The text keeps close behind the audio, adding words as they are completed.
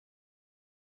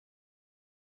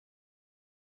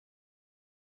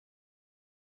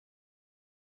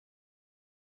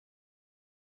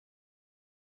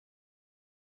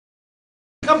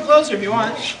come closer if you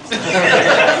want. All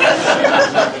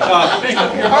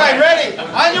right, ready?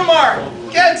 On your mark.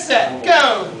 Get set.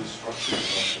 Go.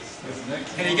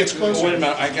 And he gets closer. Wait a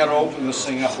minute, I gotta open this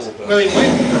thing up a little bit. Will he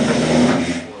win?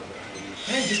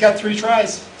 Okay, he's got 3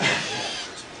 tries.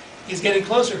 He's getting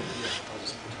closer.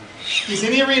 He's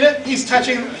in the arena. He's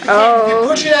touching the can. You can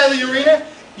push it out of the arena.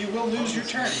 You will lose your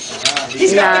turn.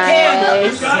 He's got the can.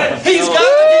 He's got it. He's got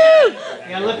the can.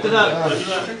 Yeah, lift it up.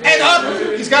 And up.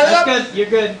 He's got it up. That's good. You're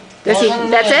good. Does he?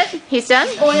 That's it? He's done?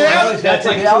 Pulling it out. That's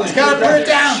like He's got to put it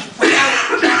down. Put it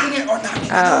out. Knocking it or knocking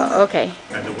it. Oh, okay.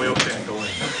 And the wheel can't go in.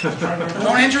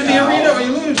 Don't enter the arena or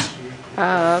you lose.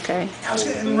 Oh, okay. Now he's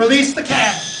going to release the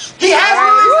can. He has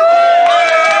released the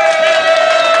can.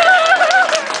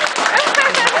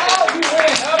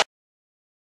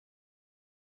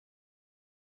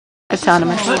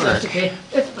 Autonomous. That's okay.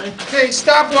 It's fine. Okay,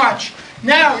 stopwatch.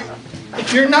 Now,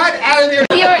 if you're not out of there,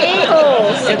 Your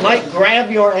ankles. It might grab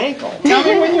your ankle. tell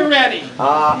me when you're ready.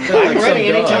 I'm ready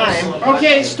anytime.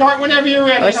 Okay, start whenever you're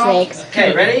ready. Or snakes.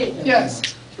 Okay, ready? Yes.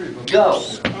 Go.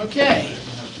 Okay.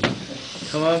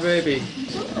 Come on, baby.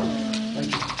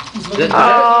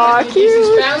 Aw, He's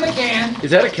cute. found the can.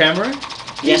 Is that a camera?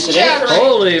 Yes, it is. Chattering.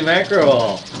 Holy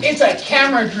mackerel. It's a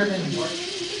camera-driven.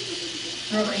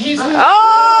 He's Oh!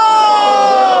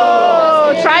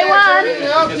 Try one.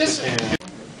 No, this.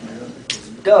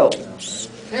 Go.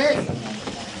 Okay.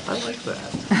 I like that.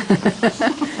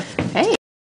 Hey.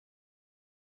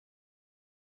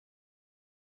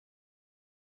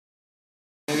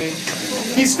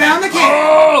 He's found the can.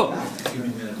 Oh!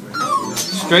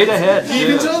 Straight ahead. He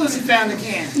even Yeah. told us he found the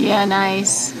can. Yeah,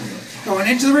 nice. Going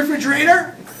into the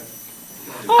refrigerator.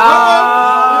 Oh!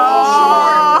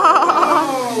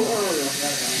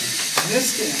 This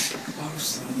can.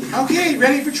 Okay,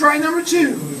 ready for try number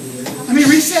 2. Let me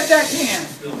reset that can.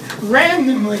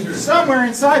 Randomly, somewhere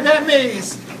inside that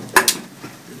maze.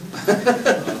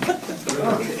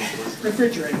 Okay,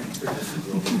 refrigerator.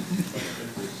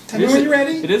 Tell me when you're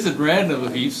ready. It isn't random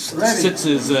if he Ready. sits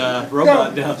his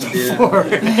robot down the floor.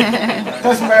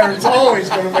 Doesn't matter, it's always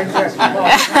going to make that.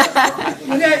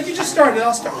 Yeah, you just started,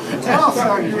 I'll start. I'll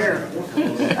start here.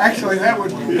 Actually, that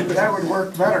would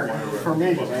work better for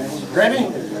me. Ready?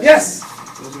 Yes.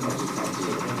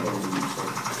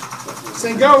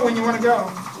 Say go when you want to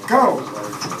go. Go.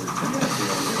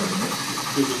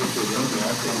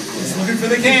 He's looking for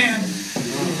the can.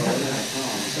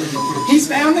 He's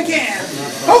found the can.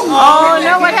 Oh,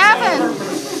 no, what happened?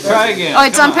 Try again. Oh,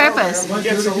 it's on purpose.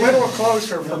 Gets a little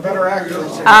closer for better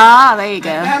accuracy. Ah, there you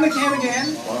go. Found the can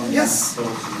again. Yes.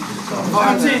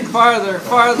 Farther, farther,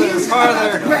 farther, He's about to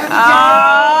farther. grab the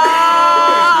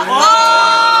Oh,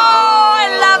 I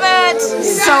love it.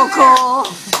 So cool.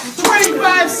 can.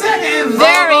 25 seconds.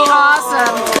 Very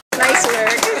awesome. Nice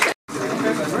work.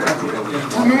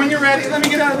 Tell me when you're ready. Let me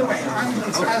get out of the way. I'm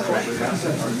out of the way.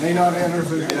 May not enter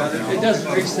the... It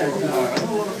doesn't reset.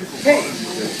 Okay.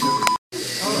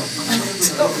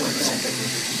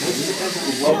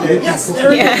 Yes,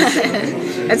 there it is.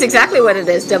 Yeah. That's exactly what it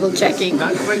is, double checking.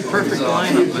 Not quite perfect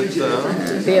lineup, but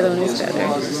The other one is better.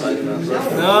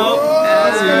 no.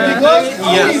 It's gonna be close. Oh,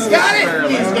 he's got it.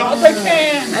 He's got the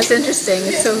can. That's interesting.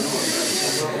 It's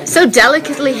so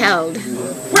delicately held.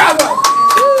 Bravo.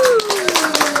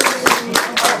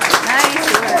 Nice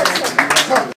work.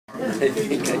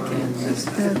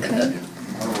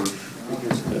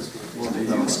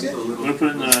 Want to put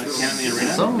it in the can in the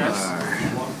arena?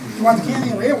 You want the can in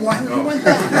the arena? Why do you want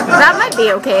that? That might be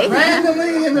okay.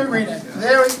 Randomly in the arena.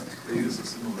 There we.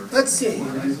 Let's see. I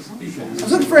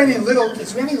was looking for any little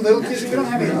kids. Do we have any little kids? We don't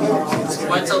have any little kids here.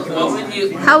 What would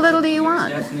you? How little do you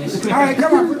want? All right,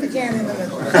 come on, put the can in the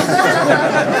middle.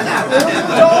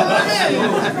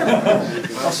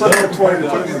 I'll set it at 20 to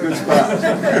put it in a good spot.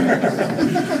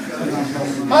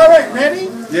 All right, ready?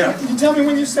 Yeah. You tell me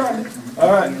when you started.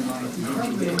 All right.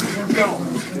 Go.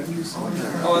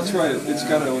 Oh, that's right, it's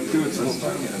gotta do its little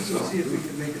thing.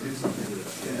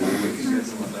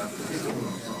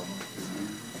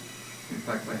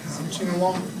 Switching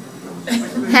along.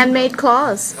 Handmade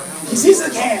claws. He sees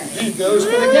the can. He goes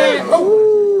for the can.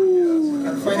 Oh,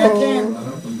 gotta find that can.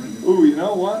 Ooh, you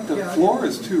know what? The floor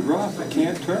is too rough, I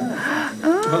can't turn.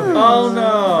 Oh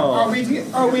no. Are we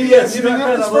giving up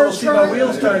this first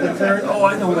try? started to turn. Oh,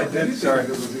 I know what I did. Sorry.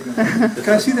 Can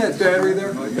I see that battery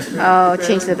there? Oh,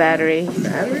 change the battery.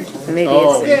 Maybe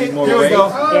Oh, it's. Okay, more here we weight? go.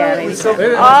 Yeah, maybe so.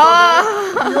 There it is.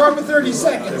 Oh! You're over 30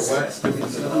 seconds.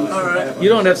 You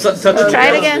don't have such a... Try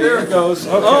it again. There it goes.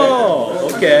 Okay. Oh,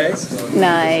 okay.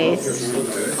 Nice.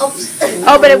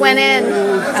 Oh, but it went in.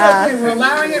 Okay, we're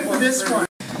allowing it for this one.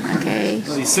 Okay.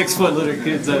 These 6 foot little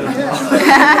kids, I don't know.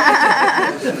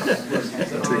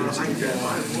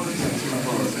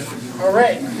 All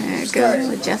right. There it goes,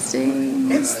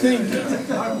 adjusting. It's thinking.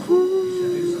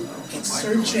 It's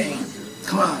searching.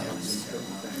 Come on.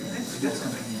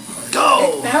 Go!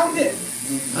 It found it.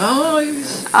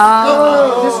 Always,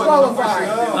 Disqualified.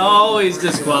 always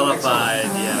disqualified,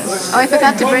 yes. Oh, I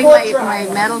forgot to bring my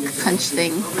metal punch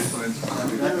thing.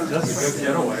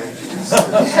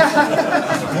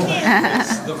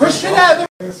 Push it out.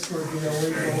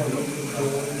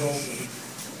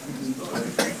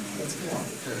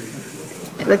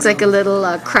 It looks like a little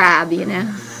crab, you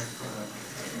know.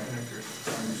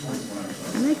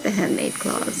 I like the handmade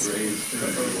claws.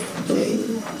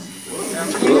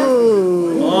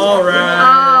 Ooh. All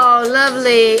right. Oh,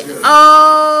 lovely.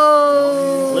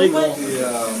 Oh. Legal.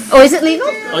 Oh, is it legal?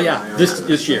 Oh yeah,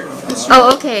 this year.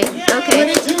 Oh, okay. Okay. But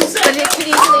it could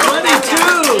easily.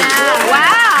 22. Yeah.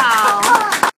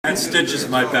 Wow. That stitches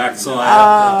my back, so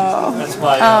That's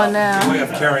my no. way of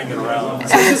carrying it around.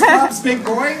 Is this Bob's big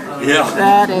boy? Yeah.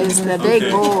 That is the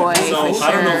big boy So for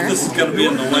I don't know if sure. this is going to be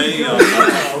in the way.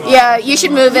 Yeah, you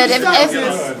should move it. If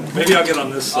Maybe I'll get on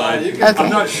this side. Okay. I'm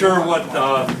not sure what,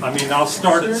 I mean, I'll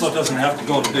start it so it doesn't have to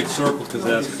go in a big circle because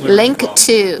that's clear. link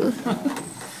 2.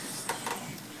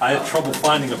 I had trouble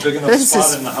finding a big enough This spot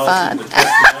is in the house fun. to test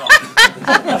it out.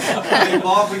 Hey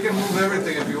Bob, we can move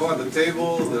everything if you want, the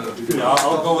table, the... Yeah,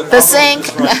 I'll go with The I'll go sink.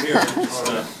 with this right here, just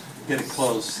to get it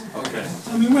close. Okay.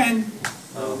 Tell me when.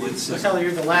 Let's see. Tell her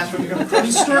you're the last one. You're going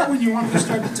to start when you want me to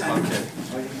start the time. Okay.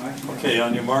 Okay,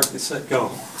 on your mark, get set,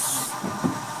 go.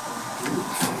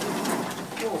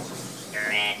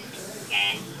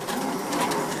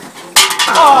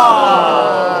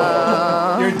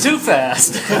 You're too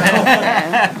fast.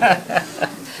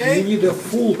 You need a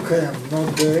full cam,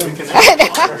 not the empty.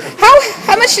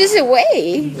 How much does it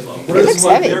weigh? It looks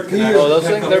heavy. Oh, those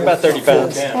things, they're about 30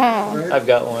 pounds. Wow. I've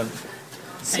got one.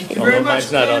 Although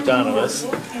mine's not autonomous.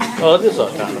 Well, it is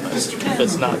autonomous.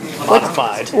 It's not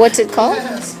modified. What's it called?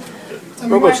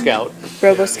 Robo Scout.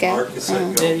 Robo Scout.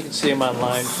 Yeah, you can see them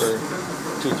online for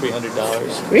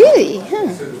 $200-300. Really? Huh.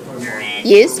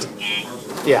 Used?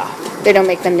 Yeah. They don't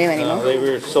make them new anymore. They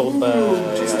were sold by.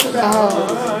 Oh.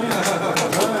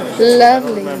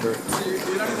 Lovely. Remember.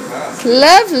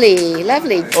 Lovely.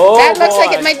 Lovely. Oh, That looks like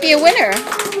boy. it might be a winner.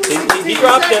 He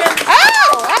dropped it.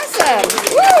 Oh, awesome.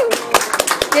 Woo.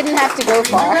 Didn't have to go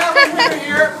far.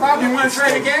 Here, Bob, you want to try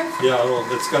it again? Yeah, well,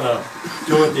 it's going to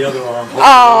do it the other arm.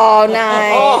 Oh,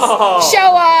 nice. Oh.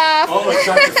 Show off. Oh, it's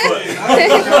on your foot.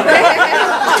 It's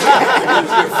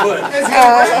your foot.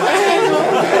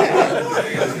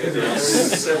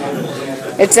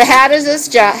 It's a hazardous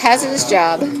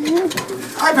job.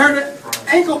 I've heard it.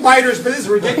 Ankle biters, but this is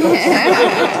ridiculous.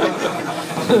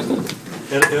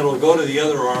 It'll go to the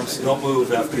other arm, so don't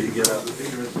move after you get up.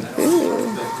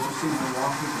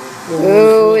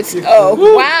 Ooh, it's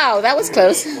wow, that was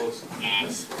close.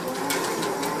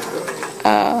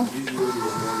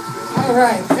 All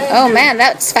right. Oh man,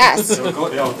 that's fast. It'll go,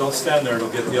 yeah, don't stand there, it'll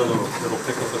get the other, it'll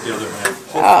pick up with the other hand.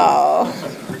 Oh,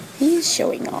 he's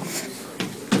showing off.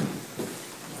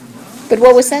 But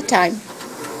what was that time?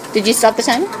 Did you stop the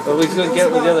time? Well, we could get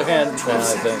it with the other hand now, I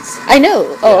think. I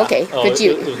know. Oh, okay. Oh, But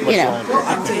you, it was much you know.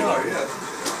 longer.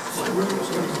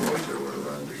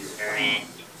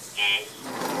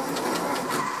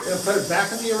 Put it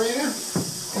back in the arena?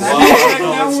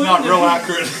 No, it's not real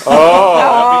accurate.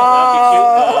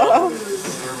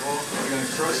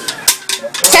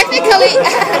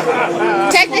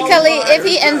 Technically,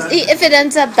 if it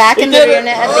ends up back in the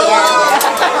arena at the end.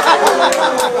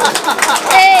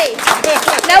 Hey,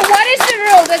 now what is the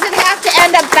rule? Does it have to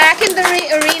end up back in the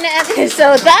arena at the end?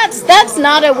 So that's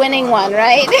not a winning one,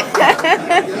 right?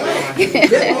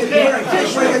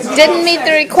 Didn't meet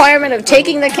the requirement of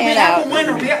taking the can out.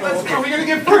 Winner. Are we going to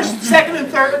get first, second, and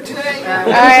third today?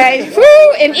 All right,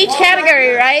 woo! In each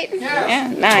category, right? Yeah,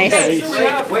 nice.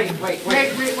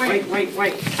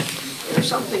 Wait. There's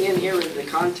something in here in the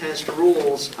contest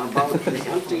rules about the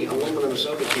empty aluminum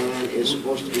soda can is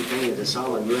supposed to be painted a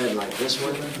solid red like this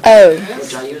one, Oh,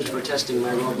 which I use for testing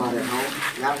my robot at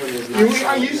home. That one is not Are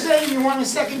solid. you saying you want a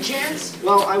second chance?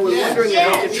 Well, I was wondering if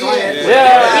I could try it.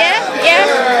 yeah,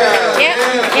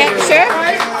 sure.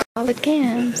 Solid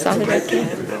can, solid red can.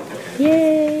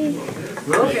 Yay!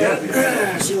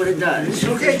 Okay, see what it does.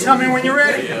 Okay, tell me when you're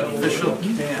ready.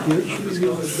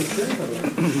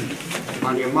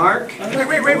 On your mark,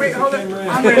 Wait, hold it.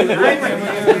 I'm ready.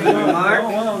 on your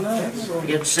mark,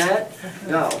 get set,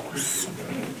 go.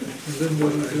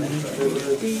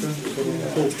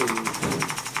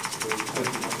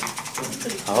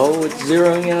 Oh, it's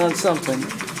zeroing in on something.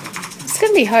 It's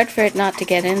gonna be hard for it not to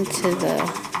get into the.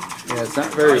 Yeah, it's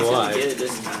not very wide.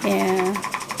 Yeah.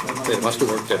 It must have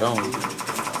worked at home.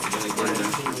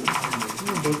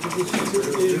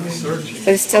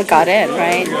 But it still got in,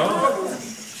 right?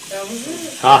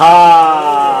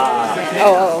 Ha-ha!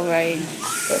 Oh, right.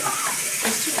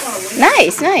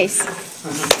 Nice, nice.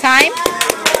 Time?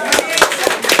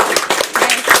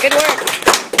 Nice, good work.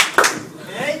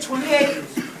 Okay, 28.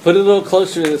 Put it a little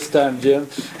closer this time, Jim.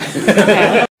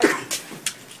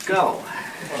 Go.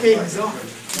 Okay, he's off.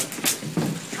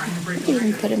 You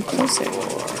can put him closer.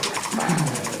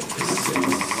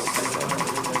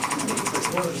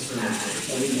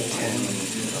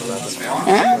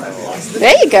 Huh?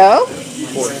 There you go.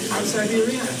 Outside the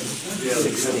arena.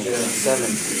 16,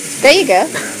 7, There you go.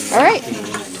 All right.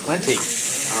 20.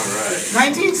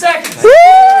 19 seconds. Woo!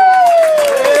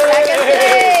 Second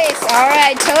place. All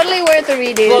right, totally worth a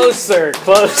redo. Closer,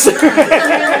 closer.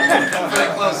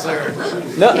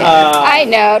 No, I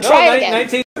know. Try it again.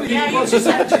 19.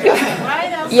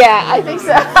 Yeah, I think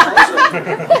so.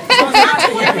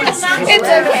 It's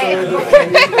okay.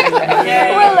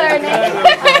 We're learning.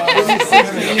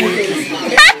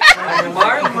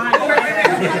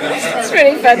 It's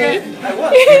pretty funny.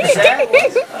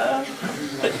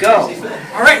 Go.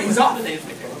 All right, he's off.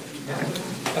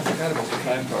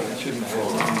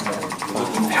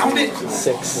 Found it.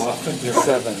 6,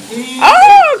 7,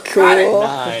 Oh, cool.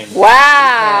 9,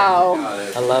 Wow.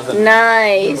 11,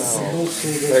 Nice.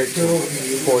 13,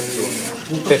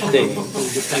 14, 15.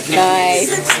 Nice.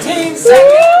 16 seconds. Woo!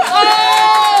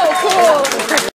 Oh, cool.